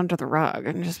sweep it under the rug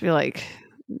and just be like...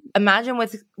 Imagine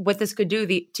what this could do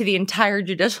to the entire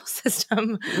judicial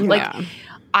system. Yeah.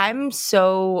 I'm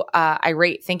so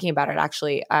irate thinking about it,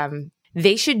 actually.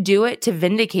 They should do it to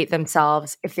vindicate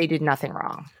themselves if they did nothing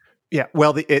wrong. Yeah,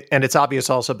 well, and it's obvious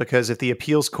also because if the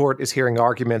appeals court is hearing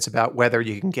arguments about whether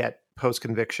you can get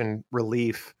post-conviction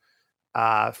relief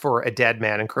for a dead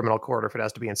man in criminal court or if it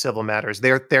has to be in civil matters,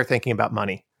 they're thinking about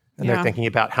money. And they're thinking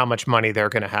about how much money they're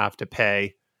going to have to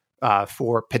pay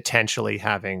for potentially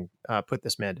having put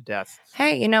this man to death.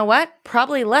 Hey, you know what?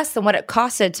 Probably less than what it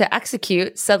costed to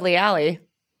execute Sudley Alley.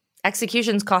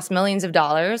 Executions cost millions of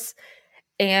dollars.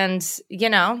 And,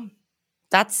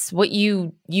 that's what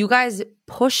you guys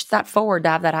pushed that forward to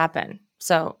have that happen.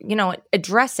 So,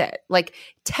 address it.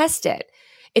 Test it.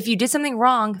 If you did something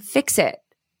wrong, fix it.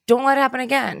 Don't let it happen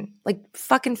again.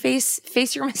 Fucking face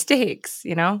your mistakes,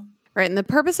 Right. And the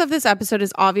purpose of this episode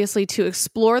is obviously to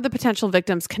explore the potential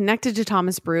victims connected to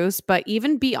Thomas Bruce. But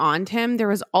even beyond him, there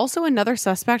was also another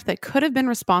suspect that could have been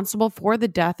responsible for the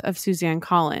death of Suzanne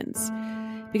Collins.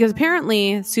 Because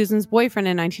apparently, Susan's boyfriend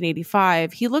in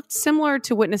 1985, he looked similar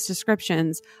to witness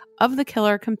descriptions of the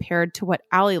killer compared to what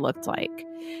Allie looked like.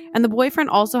 And the boyfriend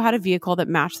also had a vehicle that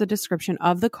matched the description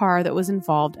of the car that was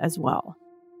involved as well.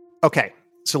 Okay,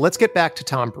 so let's get back to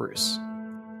Tom Bruce.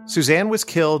 Suzanne was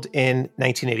killed in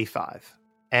 1985.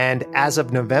 And as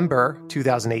of November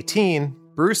 2018,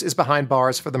 Bruce is behind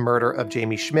bars for the murder of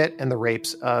Jamie Schmidt and the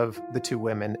rapes of the two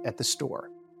women at the store.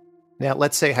 Now,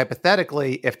 let's say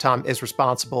hypothetically, if Tom is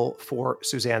responsible for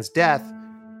Suzanne's death,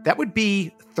 that would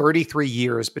be 33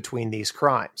 years between these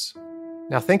crimes.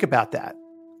 Now, think about that.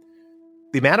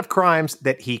 The amount of crimes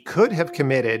that he could have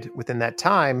committed within that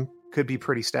time could be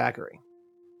pretty staggering.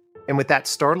 And with that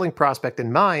startling prospect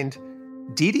in mind,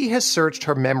 Dee Dee has searched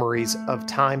her memories of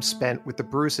time spent with the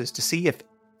Bruces to see if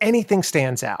anything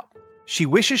stands out. She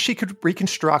wishes she could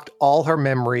reconstruct all her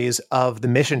memories of the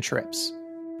mission trips,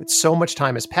 but so much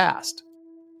time has passed.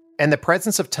 And the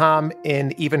presence of Tom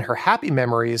in even her happy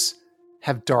memories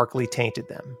have darkly tainted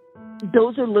them.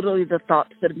 Those are literally the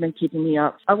thoughts that have been keeping me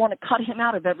up. I want to cut him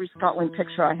out of every Scotland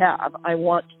picture I have. I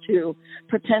want to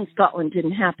pretend Scotland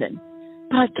didn't happen.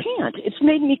 But I can't. It's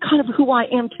made me kind of who I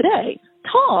am today.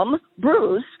 Tom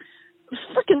Bruce,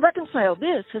 freaking reconcile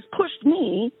this, has pushed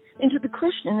me into the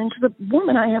Christian, into the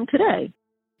woman I am today.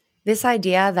 This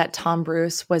idea that Tom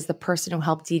Bruce was the person who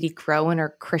helped Dee Dee grow in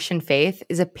her Christian faith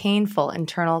is a painful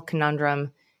internal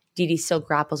conundrum Dee Dee still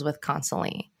grapples with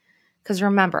constantly. Because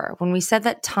remember, when we said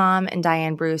that Tom and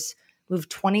Diane Bruce moved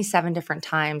 27 different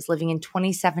times, living in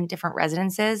 27 different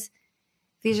residences,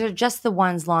 these are just the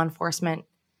ones law enforcement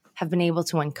have been able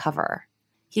to uncover.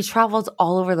 He traveled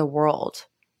all over the world.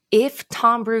 If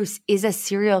Tom Bruce is a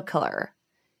serial killer,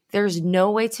 there's no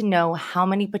way to know how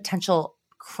many potential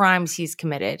crimes he's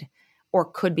committed or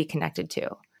could be connected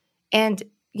to. And,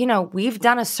 we've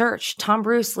done a search. Tom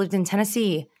Bruce lived in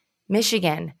Tennessee,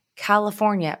 Michigan,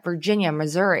 California, Virginia,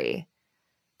 Missouri.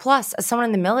 Plus, as someone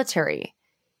in the military,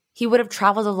 he would have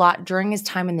traveled a lot during his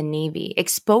time in the Navy.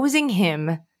 Exposing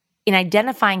him and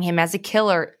identifying him as a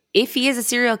killer, if he is a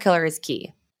serial killer, is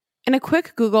key. And a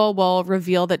quick Google will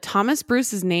reveal that Thomas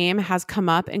Bruce's name has come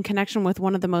up in connection with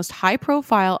one of the most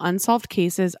high-profile unsolved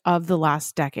cases of the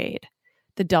last decade,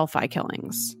 the Delphi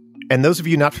killings. And those of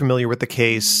you not familiar with the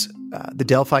case, the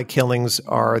Delphi killings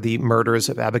are the murders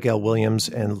of Abigail Williams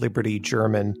and Liberty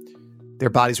German.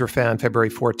 Their bodies were found February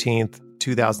 14th,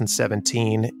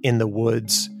 2017 in the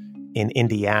woods in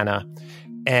Indiana.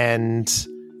 And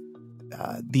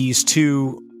these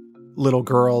two little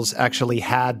girls actually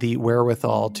had the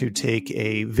wherewithal to take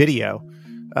a video,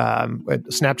 a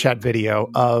Snapchat video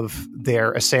of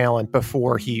their assailant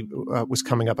before he was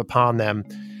coming up upon them.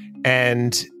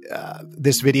 And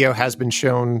this video has been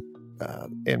shown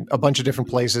in a bunch of different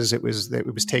places. It was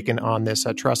taken on this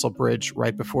trestle bridge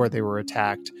right before they were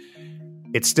attacked.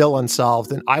 It's still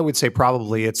unsolved, and I would say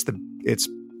probably it's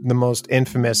the most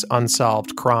infamous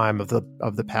unsolved crime of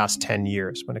the past 10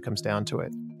 years when it comes down to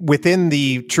it. Within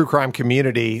the true crime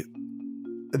community,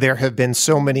 there have been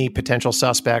so many potential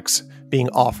suspects being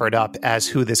offered up as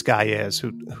who this guy is,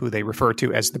 who they refer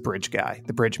to as the bridge guy,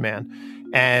 the bridge man.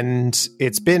 And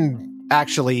it's been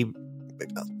actually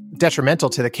detrimental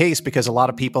to the case because a lot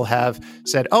of people have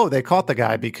said, oh, they caught the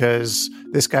guy because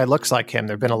this guy looks like him.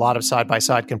 There have been a lot of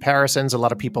side-by-side comparisons, a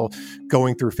lot of people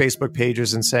going through Facebook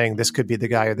pages and saying this could be the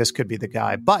guy or this could be the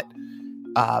guy. But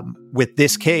with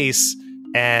this case,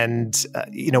 And,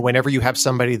 whenever you have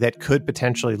somebody that could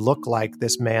potentially look like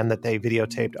this man that they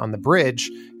videotaped on the bridge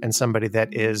and somebody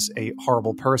that is a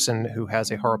horrible person who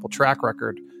has a horrible track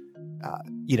record,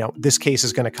 this case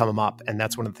is going to come up. And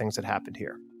that's one of the things that happened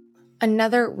here.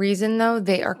 Another reason, though,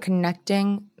 they are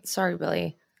connecting. Sorry,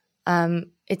 Billy.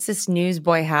 It's this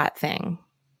newsboy hat thing.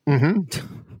 Mm-hmm.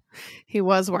 He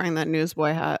was wearing that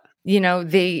newsboy hat. In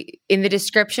the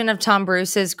description of Tom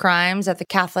Bruce's crimes at the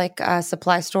Catholic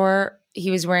supply store, he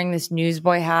was wearing this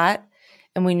newsboy hat.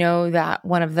 And we know that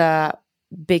one of the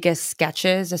biggest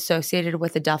sketches associated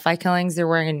with the Delphi killings, they're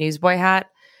wearing a newsboy hat.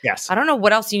 Yes. I don't know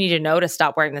what else you need to know to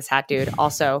stop wearing this hat, dude,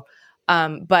 also.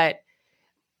 But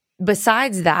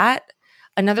besides that,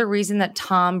 another reason that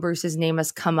Tom Bruce's name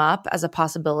has come up as a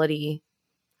possibility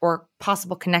or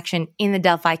possible connection in the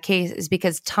Delphi case is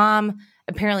because Tom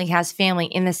apparently has family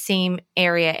in the same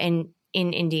area in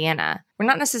Indiana. We're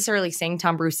not necessarily saying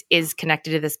Tom Bruce is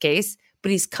connected to this case,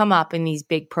 but he's come up in these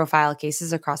big profile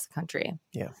cases across the country.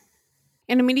 Yeah.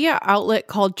 And a media outlet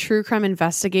called True Crime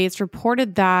Investigates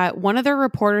reported that one of their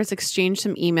reporters exchanged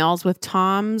some emails with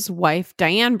Tom's wife,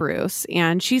 Diane Bruce,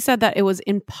 and she said that it was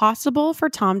impossible for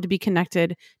Tom to be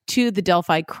connected to the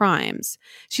Delphi crimes.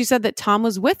 She said that Tom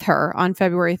was with her on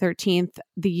February 13th,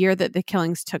 the year that the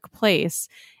killings took place.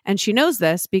 And she knows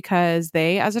this because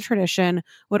they, as a tradition,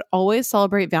 would always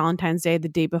celebrate Valentine's Day the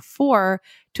day before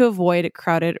to avoid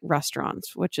crowded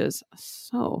restaurants, which is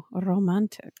so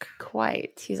romantic.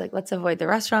 Quite. He's like, let's avoid the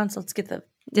restaurants. Let's get the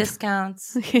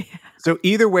discounts. Yeah. So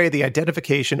either way, the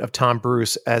identification of Tom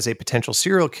Bruce as a potential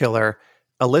serial killer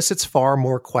elicits far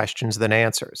more questions than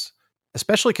answers,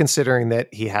 especially considering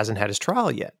that he hasn't had his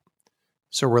trial yet.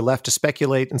 So we're left to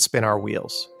speculate and spin our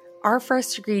wheels. Our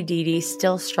first degree Dee Dee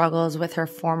still struggles with her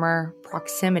former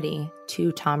proximity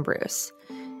to Tom Bruce,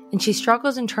 and she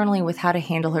struggles internally with how to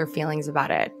handle her feelings about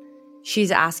it.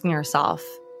 She's asking herself,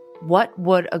 what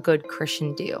would a good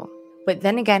Christian do? But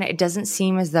then again, it doesn't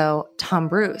seem as though Tom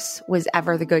Bruce was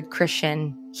ever the good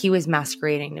Christian he was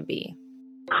masquerading to be.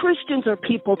 Christians are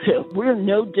people too. We're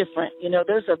no different.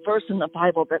 There's a verse in the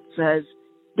Bible that says,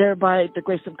 "There by the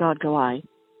grace of God go I."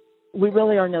 We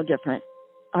really are no different.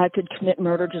 I could commit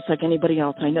murder just like anybody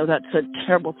else. I know that's a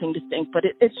terrible thing to think, but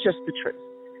it's just the truth.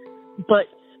 But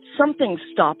something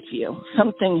stops you.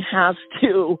 Something has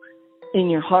to, in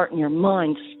your heart and your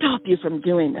mind, stop you from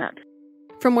doing that.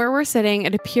 From where we're sitting,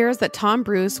 it appears that Tom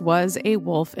Bruce was a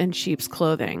wolf in sheep's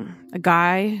clothing, a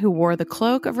guy who wore the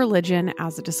cloak of religion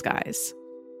as a disguise.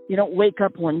 You don't wake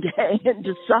up one day and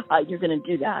decide you're going to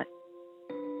do that.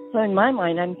 So in my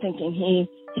mind, I'm thinking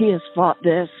he has fought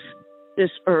this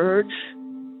urge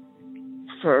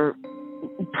for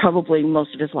probably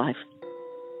most of his life,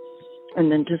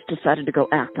 and then just decided to go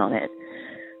act on it.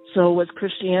 So was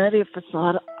Christianity a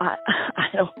facade? I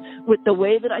don't. With the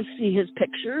way that I see his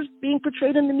pictures being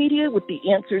portrayed in the media, with the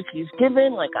answers he's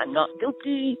given, like I'm not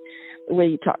guilty, the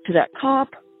way he talked to that cop,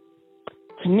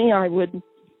 to me, I would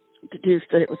deduce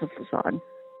that it was a facade.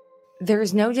 There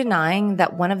is no denying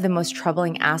that one of the most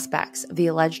troubling aspects of the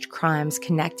alleged crimes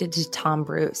connected to Tom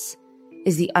Bruce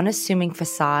is the unassuming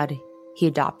facade he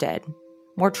adopted.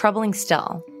 More troubling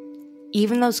still,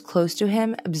 even those close to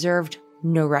him observed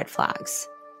no red flags.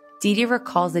 Dee Dee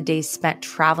recalls the days spent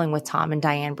traveling with Tom and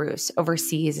Diane Bruce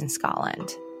overseas in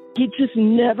Scotland. He just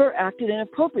never acted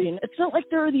inappropriate. It's not like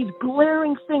there are these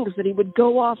glaring things that he would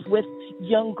go off with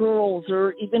young girls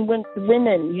or even with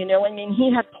women,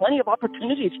 he had plenty of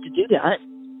opportunities to do that.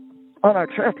 On our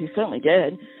trip, he certainly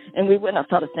did, and we wouldn't have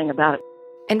thought a thing about it.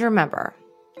 And remember,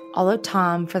 although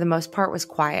Tom, for the most part, was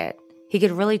quiet, he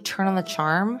could really turn on the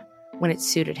charm when it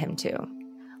suited him to.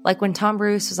 Like when Tom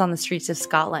Bruce was on the streets of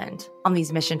Scotland on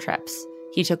these mission trips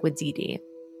he took with Dee Dee.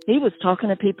 He was talking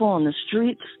to people on the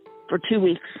streets for 2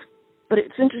 weeks. But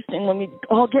it's interesting when we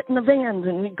all get in the vans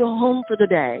and we go home for the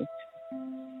day.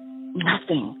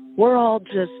 Nothing. We're all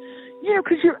just,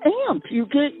 because you're amped. You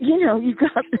get, you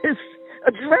got this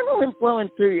adrenaline flowing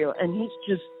through you, and he's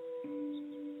just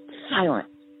silent.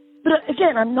 But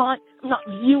again, I'm not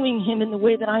viewing him in the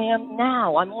way that I am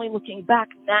now. I'm only looking back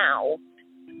now.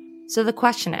 So the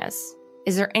question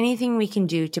is there anything we can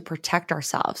do to protect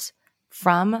ourselves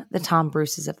from the Tom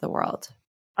Bruces of the world?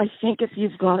 I think if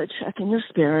you've got a check in your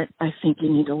spirit, I think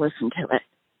you need to listen to it.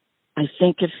 I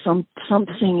think if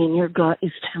something in your gut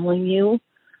is telling you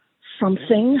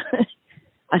something,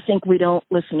 I think we don't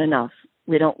listen enough.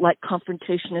 We don't like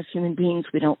confrontation as human beings.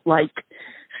 We don't like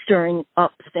stirring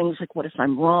up things like, what if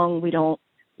I'm wrong? We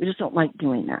just don't like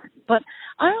doing that. But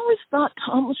I always thought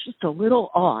Tom was just a little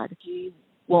odd. He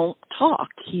won't talk.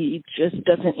 He just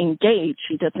doesn't engage.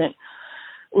 He doesn't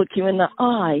look you in the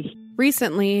eye.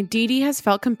 Recently, Dee Dee has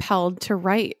felt compelled to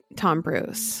write Tom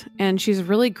Bruce, and she's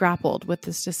really grappled with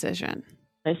this decision.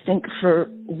 I think for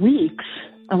weeks,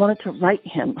 I wanted to write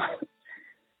him.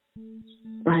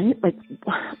 Right? Like,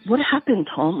 what happened,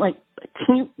 Tom? Like,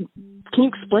 can you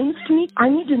explain this to me? I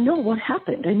need to know what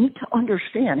happened. I need to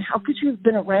understand. How could you have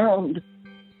been around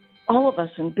all of us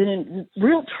and been in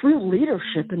real, true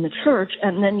leadership in the church,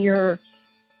 and then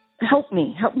help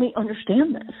me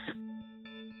understand this?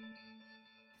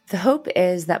 The hope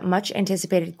is that much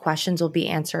anticipated questions will be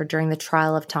answered during the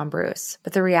trial of Tom Bruce.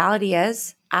 But the reality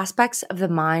is, aspects of the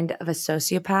mind of a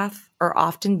sociopath are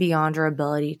often beyond our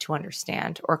ability to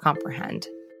understand or comprehend.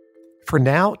 For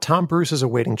now, Tom Bruce is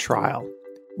awaiting trial,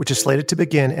 which is slated to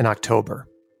begin in October.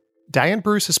 Diane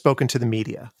Bruce has spoken to the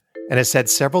media and has said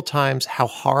several times how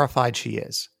horrified she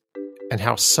is and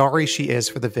how sorry she is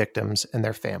for the victims and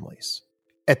their families.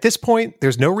 At this point,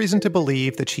 there's no reason to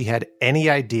believe that she had any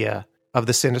idea of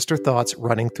the sinister thoughts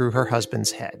running through her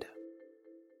husband's head.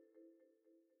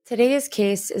 Today's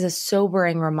case is a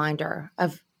sobering reminder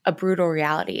of a brutal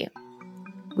reality.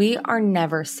 We are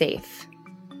never safe.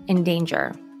 In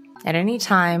danger, at any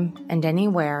time and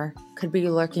anywhere, could be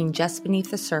lurking just beneath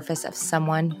the surface of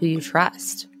someone who you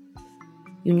trust.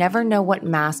 You never know what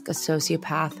mask a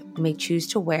sociopath may choose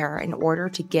to wear in order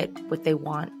to get what they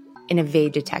want and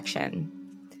evade detection.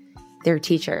 They're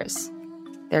teachers,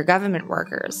 they're government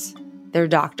workers, they're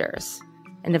doctors,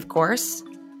 and of course,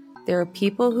 there are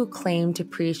people who claim to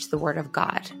preach the word of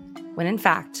God, when in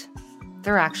fact,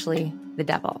 they're actually the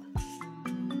devil.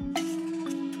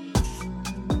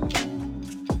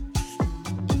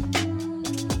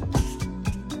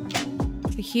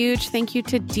 A huge thank you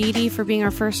to Dee Dee for being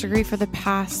our first degree for the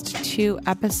past 2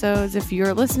 episodes. If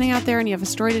you're listening out there and you have a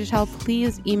story to tell,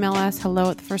 please email us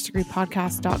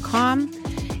hello@thefirstdegreepodcast.com.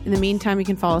 In the meantime, you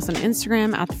can follow us on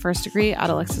Instagram at The First Degree,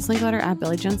 at Alexis Linkletter, at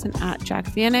Billy Jensen, at Jack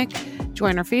Vanek.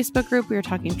 Join our Facebook group. We are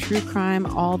talking true crime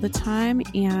all the time.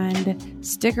 And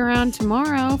stick around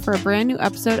tomorrow for a brand new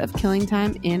episode of Killing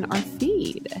Time in our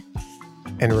feed.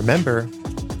 And remember,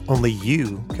 only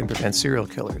you can prevent serial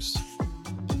killers.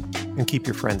 And keep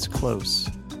your friends close.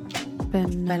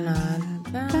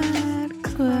 Banana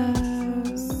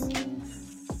close.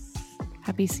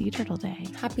 Happy Sea Turtle Day.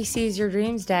 Happy Seize Your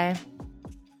Dreams Day.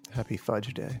 Happy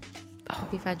Fudge Day. Oh,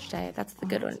 happy Fudge Day. That's the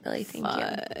good one, Billy. Thank you.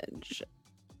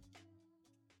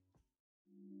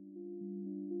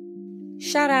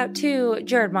 Shout out to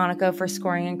Jared Monaco for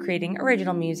scoring and creating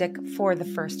original music for The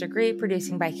First Degree,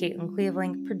 producing by Caitlin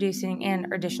Cleveland, producing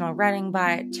and additional writing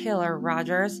by Taylor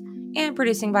Rogers, and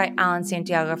producing by Alan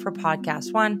Santiago for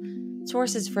Podcast One.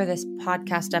 Sources for this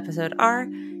podcast episode are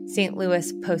St.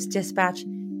 Louis Post-Dispatch,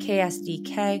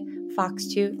 KSDK, Fox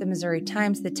 2, the Missouri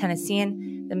Times, the Tennessean,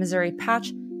 the Missouri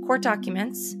Patch, court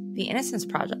documents, the Innocence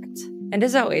Project. And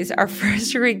as always, our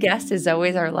first degree guest is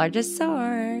always our largest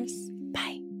source.